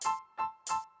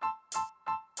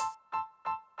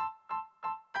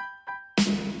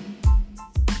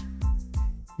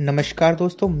नमस्कार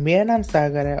दोस्तों, मेरा नाम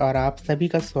सागर है और आप सभी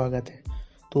का स्वागत है।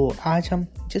 तो आज हम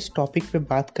जिस टॉपिक पे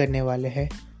बात करने वाले हैं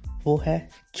वो है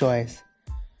चॉइस।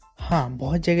 हाँ,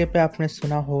 बहुत जगह पे आपने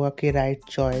सुना होगा कि right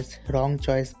choice, wrong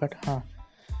choice, but हाँ,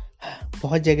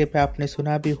 बहुत जगह पे आपने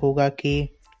सुना भी होगा कि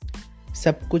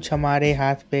सब कुछ हमारे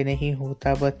हाथ पे नहीं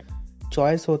होता, बट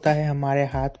चॉइस होता है हमारे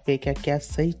हाथ पे, क्या क्या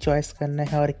सही चॉइस करना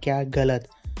है और क्या गलत।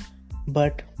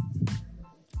 बट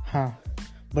हाँ,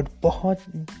 बट बहुत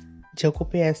जगहों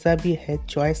पे ऐसा भी है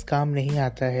चॉइस काम नहीं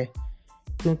आता है,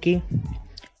 क्योंकि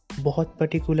बहुत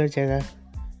पर्टिकुलर जगह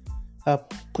अब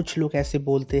कुछ लोग ऐसे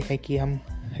बोलते हैं कि हम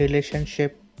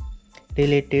रिलेशनशिप,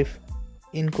 रिलेटिव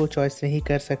इनको चॉइस नहीं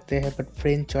कर सकते हैं, बट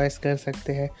फ्रेंड चॉइस कर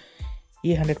सकते हैं।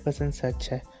 ये 100% सच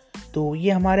है। तो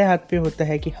ये हमारे हाथ पे होता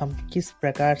है कि हम किस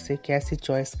प्रकार से कैसे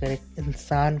चॉइस करें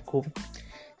इंसान को।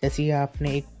 जैसे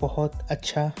आपने एक बहुत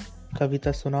अच्छा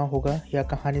कविता सुना होगा या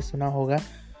कहानी सुना होगा,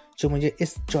 जो मुझे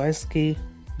इस चॉइस के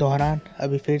दौरान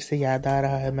अभी फिर से याद आ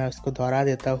रहा है, मैं उसको दोहरा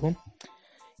देता हूँ।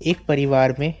 एक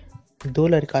परिवार में 2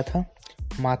 लड़का था,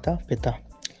 माता पिता।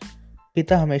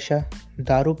 पिता हमेशा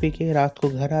दारू पी के रात को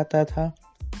घर आता था,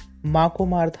 माँ को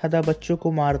मारता था, बच्चों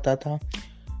को मारता था।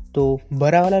 तो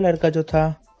बड़ा वाला लड़का जो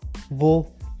था वो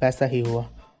वैसा ही हुआ।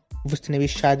 उसने भी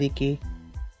शादी की,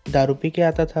 दारू पी के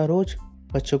आता था रोज,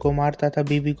 बच्चों को मारता था,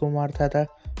 बीवी को मारता था।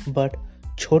 बट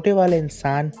छोटे वाले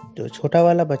इंसान, जो छोटा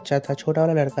वाला बच्चा था, छोटा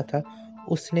वाला लड़का था,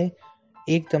 उसने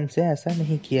एकदम से ऐसा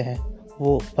नहीं किया है।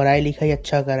 वो पढ़ाई लिखाई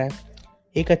अच्छा करा है,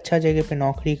 एक अच्छा जगह पे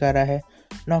नौकरी करा है,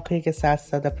 नौकरी के साथ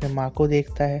साथ अपने माँ को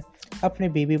देखता है, अपने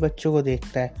बीवी बच्चों को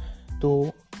देखता है।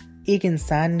 तो एक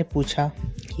इंसान ने पूछा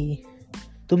कि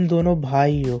तुम दोनों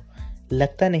भाई हो,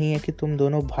 लगता नहीं है कि तुम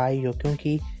दोनों भाई हो,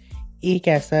 क्योंकि एक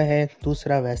ऐसा है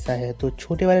दूसरा वैसा है। तो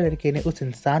छोटे वाले लड़के ने उस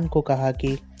इंसान को कहा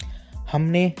कि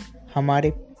हमने हमारे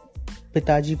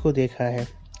पिताजी को देखा है,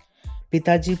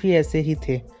 पिताजी भी ऐसे ही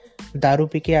थे, दारू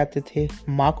पी के आते थे,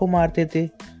 माँ को मारते थे,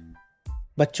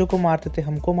 बच्चों को मारते थे,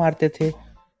 हमको मारते थे।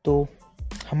 तो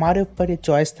हमारे ऊपर ये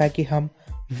चॉइस था कि हम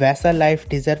वैसा लाइफ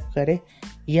डिजर्व करें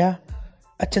या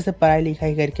अच्छे से पढ़ाई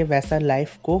लिखाई करके वैसा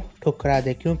लाइफ को ठुकरा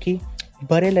दे। क्योंकि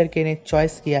बड़े लड़के ने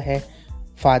चॉइस किया है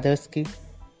फादर्स की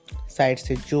साइड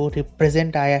से, जो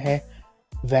रिप्रेजेंट आया है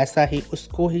वैसा ही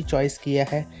उसको ही चॉइस किया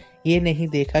है। ये नहीं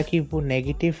देखा कि वो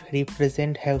नेगेटिव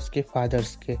रिप्रेजेंट है उसके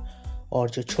फादर्स के। और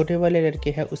जो छोटे वाले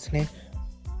लड़के हैं उसने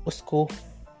उसको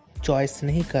चॉइस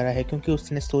नहीं करा है, क्योंकि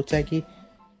उसने सोचा कि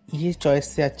ये चॉइस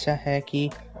से अच्छा है कि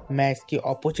मैं इसकी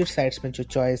ऑपोजिट साइड्स में जो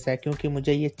चॉइस है, क्योंकि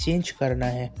मुझे ये चेंज करना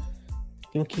है।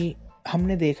 क्योंकि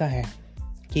हमने देखा है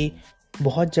कि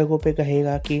बहुत जगहों पे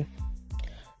कहेगा कि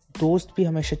दोस्त भी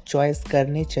हमेशा चॉइस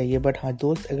करने चाहिए, बट हाँ,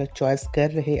 दोस्त अगर चॉइस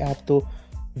कर रहे आप तो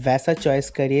वैसा चॉइस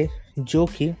करिए जो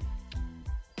कि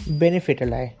बेनिफिट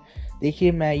लाए।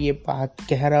 देखिए, मैं ये बात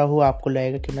कह रहा हूँ, आपको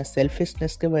लगेगा कि मैं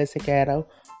सेल्फिशनेस के वजह से कह रहा हूँ,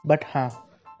 बट हाँ,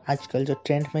 आजकल जो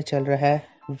ट्रेंड में चल रहा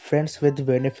है फ्रेंड्स विद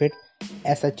बेनिफिट,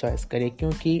 ऐसा चॉइस करिए।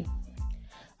 क्योंकि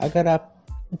अगर आप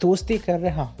दोस्ती कर रहे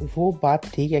हैं, हाँ वो बात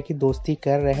ठीक है कि दोस्ती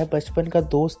कर रहे हैं, बचपन का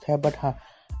दोस्त है, बट हाँ,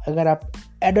 अगर आप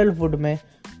एडल्टहुड में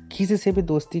किसी से भी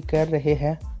दोस्ती कर रहे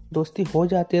हैं, दोस्ती हो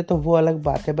जाती है तो वो अलग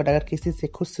बात है। बट अगर किसी से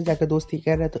खुद से जाकर दोस्ती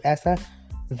कर रहे हैं तो ऐसा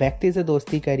व्यक्ति से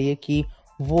दोस्ती करिए कि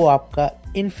वो आपका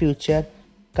इन फ्यूचर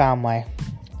काम आए,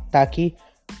 ताकि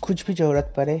कुछ भी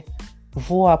ज़रूरत पड़े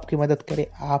वो आपकी मदद करे,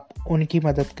 आप उनकी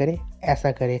मदद करें,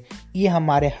 ऐसा करें। ये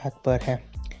हमारे हाथ पर है।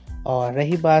 और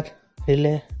रही बात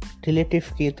रिलेटिव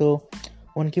की, तो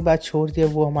उनकी बात छोड़ दिए,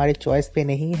 वो हमारी चॉइस पे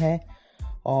नहीं है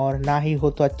और ना ही हो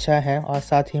तो अच्छा है। और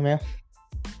साथ ही में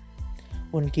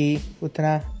उनकी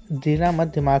उतना देना मत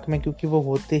दिमाग में, क्योंकि वो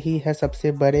होते ही है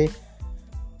सबसे बड़े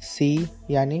सी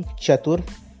यानी चतुर।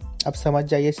 अब समझ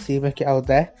जाइए सी में क्या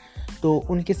होता है। तो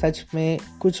उनके सच में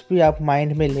कुछ भी आप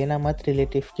माइंड में लेना मत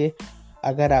रिलेटिव के।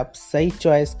 अगर आप सही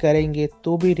चॉइस करेंगे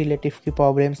तो भी रिलेटिव की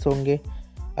प्रॉब्लम्स होंगे,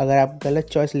 अगर आप गलत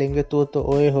चॉइस लेंगे तो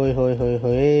ओए होए होए होए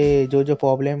होए, जो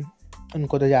प्रॉब्लम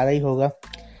उनको तो ज़्यादा ही होगा।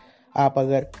 आप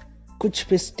अगर कुछ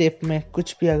भी स्टेप में,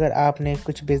 कुछ भी अगर आपने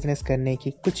कुछ बिजनेस करने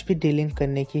की, कुछ भी डीलिंग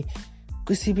करने की,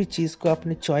 किसी भी चीज़ को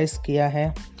आपने चॉइस किया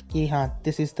है कि हाँ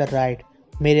दिस इज़ द राइट,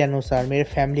 मेरे अनुसार, मेरे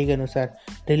फैमिली के अनुसार,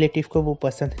 रिलेटिव को वो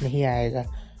पसंद नहीं आएगा।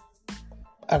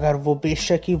 अगर वो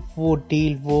बेशक ही वो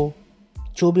डील, वो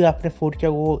जो भी आपने फूड किया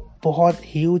वो बहुत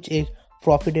ह्यूज एक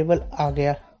प्रॉफिटेबल आ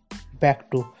गया बैक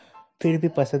टू, फिर भी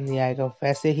पसंद नहीं आएगा।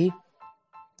 वैसे ही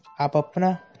आप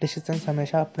अपना डिसीजन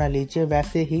हमेशा अपना लीजिए,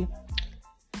 वैसे ही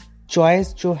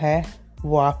चॉइस जो है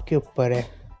वो आपके ऊपर है।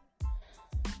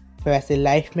 वैसे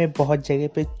लाइफ में बहुत जगह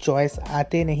पे चॉइस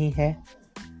आते नहीं है,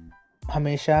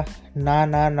 हमेशा ना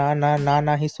ना ना ना ना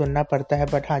ना ही सुनना पड़ता है।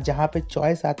 बट हाँ, जहाँ पे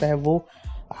चॉइस आता है वो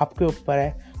आपके ऊपर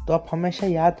है। तो आप हमेशा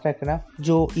याद रखना,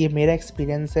 जो ये मेरा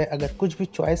एक्सपीरियंस है, अगर कुछ भी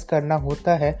चॉइस करना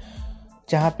होता है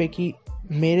जहाँ पे कि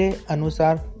मेरे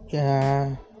अनुसार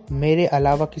मेरे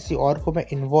अलावा किसी और को मैं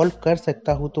इन्वॉल्व कर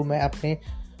सकता हूँ, तो मैं अपने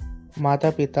माता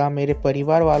पिता, मेरे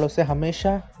परिवार वालों से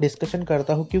हमेशा डिस्कशन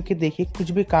करता हूँ, क्योंकि देखिए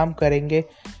कुछ भी काम करेंगे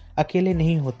अकेले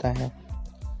नहीं होता है।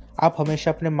 आप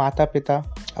हमेशा अपने माता पिता,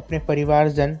 अपने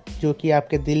परिवारजन जो कि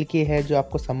आपके दिल के हैं, जो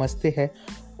आपको समझते हैं,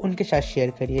 उनके साथ शेयर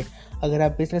करिए। अगर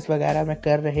आप बिजनेस वगैरह में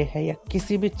कर रहे हैं या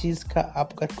किसी भी चीज़ का आप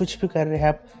अगर कुछ भी कर रहे हैं,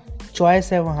 आप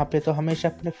चॉइस है वहाँ पे, तो हमेशा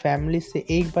अपने फैमिली से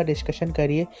एक बार डिस्कशन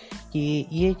करिए कि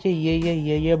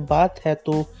ये बात है,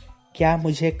 तो क्या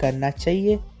मुझे करना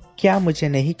चाहिए, क्या मुझे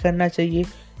नहीं करना चाहिए।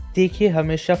 देखिए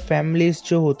हमेशा फैमिलीज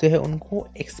जो होते हैं उनको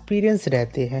एक्सपीरियंस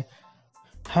रहते हैं।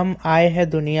 हम आए हैं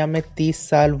दुनिया में 30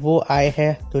 साल, वो आए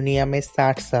हैं दुनिया में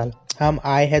 60 साल। हम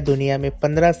आए हैं दुनिया में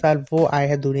 15 साल, वो आए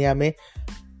हैं दुनिया में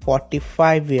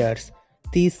 45 ईयर्स,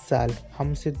 30 साल,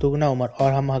 हमसे दुगना उम्र।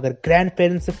 और हम अगर ग्रैंड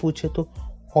पेरेंट्स से पूछे तो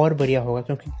और बढ़िया होगा,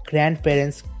 क्योंकि ग्रैंड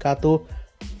पेरेंट्स का तो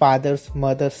फादर्स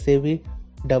मदर्स से भी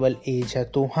डबल एज है।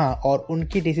 तो हाँ, और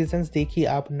उनकी डिसीजंस देखिए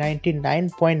आप,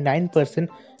 99.9%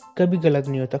 कभी गलत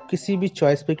नहीं होता किसी भी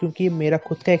चॉइस पे, क्योंकि ये मेरा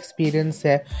खुद का एक्सपीरियंस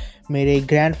है। मेरे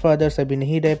ग्रैंडफादर्स अभी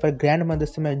नहीं रहे, पर ग्रैंड मदर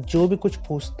से मैं जो भी कुछ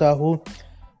पूछता हूँ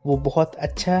वो बहुत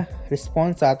अच्छा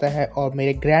रिस्पॉन्स आता है। और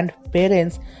मेरे ग्रैंड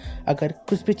पेरेंट्स अगर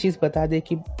कुछ भी चीज़ बता दे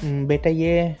कि बेटा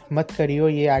ये मत करियो,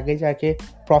 ये आगे जाके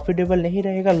प्रॉफिटेबल नहीं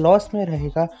रहेगा, लॉस में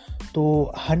रहेगा,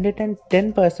 तो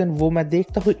 110% वो मैं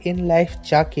देखता हूँ इन लाइफ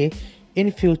जाके,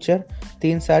 इन फ्यूचर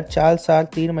 3 साल 4 साल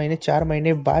 3 महीने 4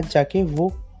 महीने बाद जाके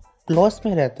वो लॉस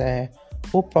में रहता है,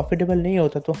 वो प्रॉफिटेबल नहीं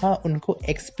होता। तो हाँ, उनको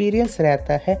एक्सपीरियंस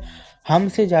रहता है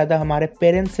हमसे ज़्यादा, हमारे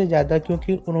पेरेंट्स से ज़्यादा,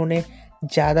 क्योंकि उन्होंने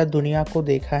ज़्यादा दुनिया को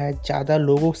देखा है, ज़्यादा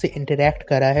लोगों से इंटरेक्ट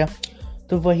करा है।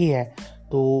 तो वही है,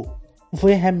 तो वो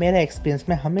है मेरा एक्सपीरियंस।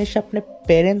 मैं हमेशा अपने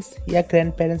पेरेंट्स या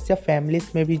ग्रैंड पेरेंट्स या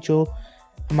फैमिलीज में भी जो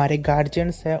हमारे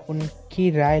गार्जियंस हैं उनकी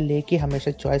राय लेके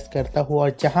हमेशा चॉइस करता हूँ।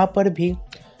 और जहाँ पर भी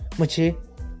मुझे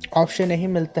ऑप्शन नहीं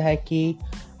मिलता है कि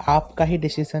आपका ही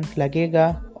डिसीजन लगेगा,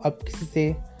 आप किसी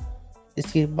से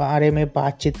इसके बारे में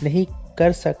बातचीत नहीं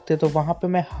कर सकते, तो वहाँ पे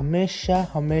मैं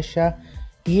हमेशा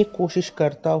ये कोशिश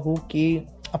करता हूँ कि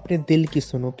अपने दिल की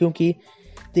सुनो। क्योंकि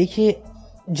देखिए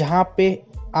जहाँ पे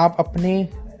आप अपने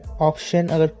ऑप्शन,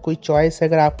 अगर कोई चॉइस,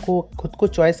 अगर आपको खुद को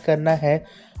चॉइस करना है,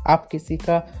 आप किसी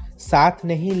का साथ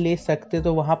नहीं ले सकते,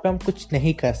 तो वहाँ पे हम कुछ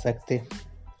नहीं कर सकते।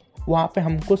 वहाँ पे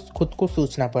हमको खुद को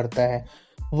सोचना पड़ता है,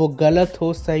 वो गलत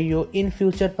हो सही हो इन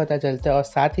फ्यूचर पता चलता है। और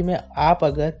साथ ही में आप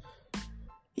अगर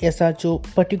ऐसा जो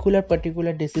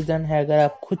पर्टिकुलर डिसीजन है, अगर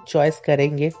आप खुद चॉइस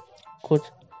करेंगे खुद,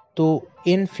 तो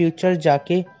इन फ्यूचर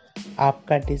जाके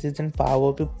आपका डिसीजन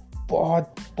पावर भी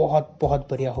बहुत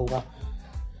बढ़िया होगा।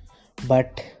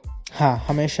 बट हाँ,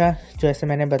 हमेशा जैसे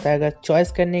मैंने बताया, अगर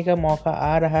चॉइस करने का मौका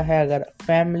आ रहा है, अगर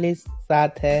फैमिली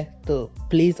साथ है, तो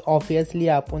प्लीज़ ऑब्वियसली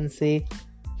आप उनसे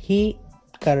ही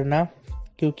करना,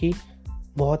 क्योंकि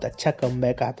बहुत अच्छा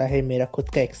कमबैक आता है, मेरा खुद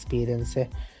का एक्सपीरियंस है।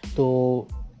 तो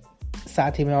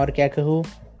साथ ही में और क्या कहूँ,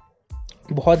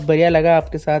 बहुत बढ़िया लगा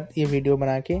आपके साथ ये वीडियो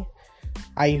बना के।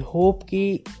 आई होप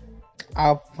कि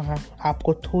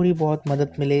आपको थोड़ी बहुत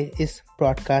मदद मिले इस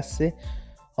ब्रॉडकास्ट से।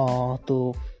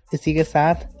 तो इसी के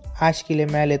साथ आज के लिए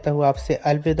मैं लेता हूँ आपसे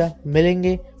अलविदा।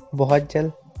 मिलेंगे बहुत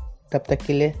जल्द, तब तक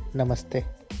के लिए नमस्ते।